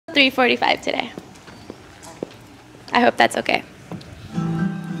3:45 today. I hope that's okay.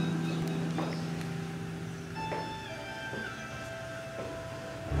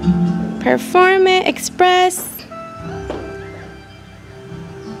 Perform it, express.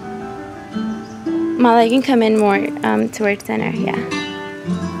 Mala, you can come in more towards center, yeah.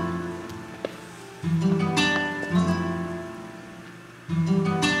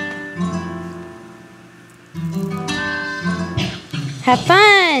 Have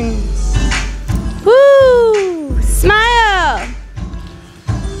fun! Woo! Smile!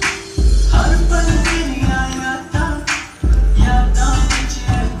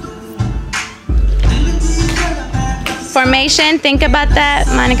 Formation, think about that.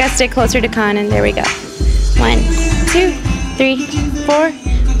 Monica, stay closer to Conan. There we go. 1, 2, 3, 4,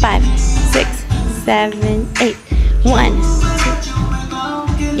 5, 6, 7, 8. 1,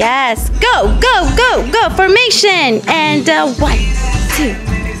 2. Yes. Go, go, go, go. Formation. And 1, 2,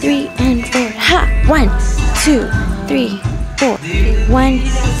 3, and 4. Ha. 1, 2, 3, 4. 1,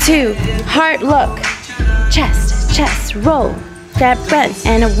 2. Heart look. Chest, chest, roll. Grab breath.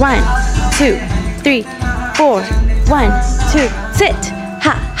 And a 1, 2, 3, 4. 1, 2, sit,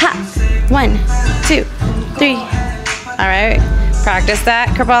 ha, ha, 1, 2, 3. All right, practice that,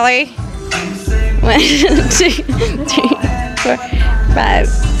 Kripali. 1, 2, 3, 4, 5,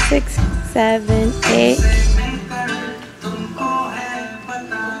 6, 7, 8.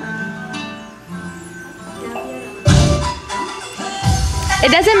 It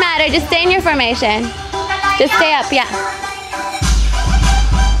doesn't matter, just stay in your formation. Just stay up, yeah.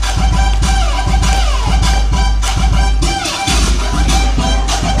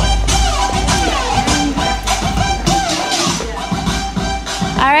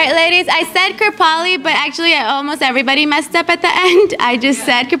 All right, ladies, I said Kripali, but actually almost everybody messed up at the end. I just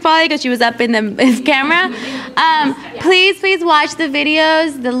said Kripali because she was up in the camera. Please watch the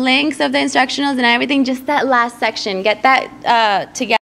videos, the links of the instructionals and everything, just that last section. Get that together.